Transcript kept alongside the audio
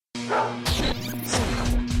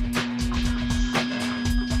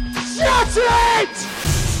Shut it!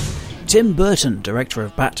 Tim Burton, director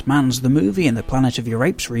of Batman's The Movie and the Planet of Your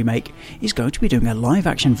Apes remake, is going to be doing a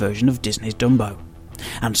live-action version of Disney's Dumbo.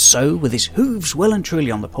 And so, with his hooves well and truly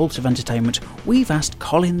on the pulse of entertainment, we've asked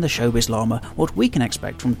Colin the Showbiz Llama what we can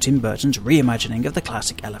expect from Tim Burton's reimagining of the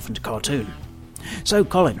classic elephant cartoon. So,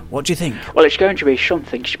 Colin, what do you think? Well, it's going to be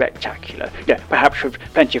something spectacular. Perhaps with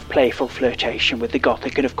plenty of playful flirtation with the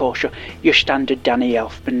gothic and, of course, your standard Danny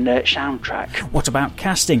Elfman soundtrack. What about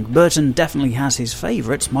casting? Burton definitely has his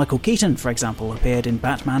favourites. Michael Keaton, for example, appeared in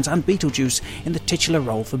Batman's and Beetlejuice in the titular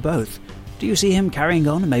role for both. Do you see him carrying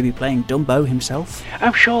on and maybe playing Dumbo himself?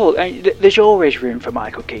 I'm sure. There's always room for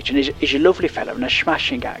Michael Keaton. He's a lovely fellow and a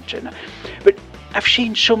smashing actor. But I've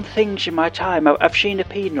seen some things in my time. I've seen a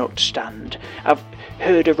peanut stand, I've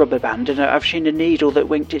heard a rubber band, and I've seen a needle that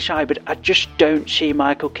winked its eye, but I just don't see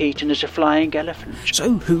Michael Keaton as a flying elephant.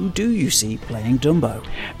 So who do you see playing Dumbo?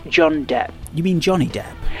 John Depp. You mean Johnny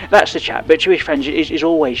Depp? That's the chap, but to his friends is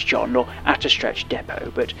always John, or at a stretch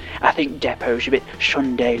Depot, but I think Depot's a bit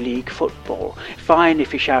Sunday League football. Fine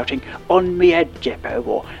if you're shouting, on me head Depot,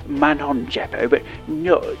 or man on Depot, but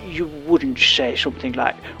no, you wouldn't say something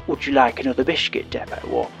like, would you like another biscuit Depot,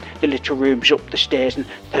 or the little room's up the stairs and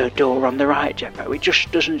third door on the right Depot. It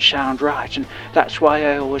just doesn't sound right, and that's why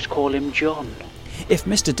I always call him John. If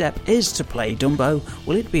Mr. Depp is to play Dumbo,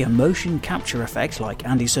 will it be a motion capture effect like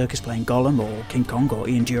Andy Serkis playing Gollum or King Kong or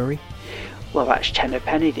Ian Dury? Well, that's ten a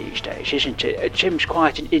penny these days, isn't it? Tim's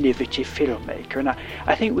quite an innovative filmmaker, and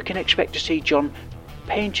I think we can expect to see John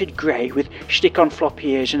painted grey with stick-on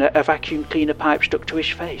floppy ears and a vacuum cleaner pipe stuck to his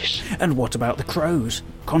face. And what about the crows?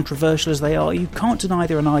 Controversial as they are, you can't deny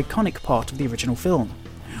they're an iconic part of the original film.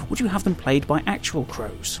 Would you have them played by actual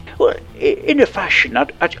crows? Well, in a fashion,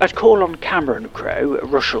 I'd call on Cameron Crowe,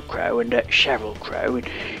 Russell Crowe and Sheryl Crowe. And,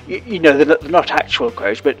 they're not actual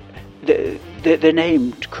crows, but they're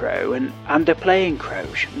named Crow and they're playing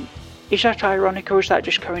crows. Is that ironic or is that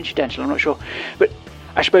just coincidental? I'm not sure. But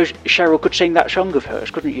I suppose Cheryl could sing that song of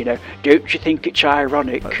hers, couldn't you? Don't you think it's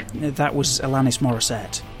ironic? That was Alanis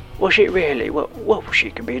Morissette. Was it really? Well,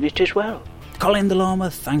 she can be in it as well. Colin the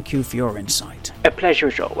Llama, thank you for your insight. A pleasure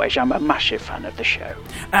as always. I'm a massive fan of the show.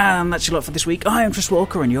 And that's a lot for this week. I am Chris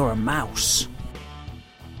Walker and you're a mouse.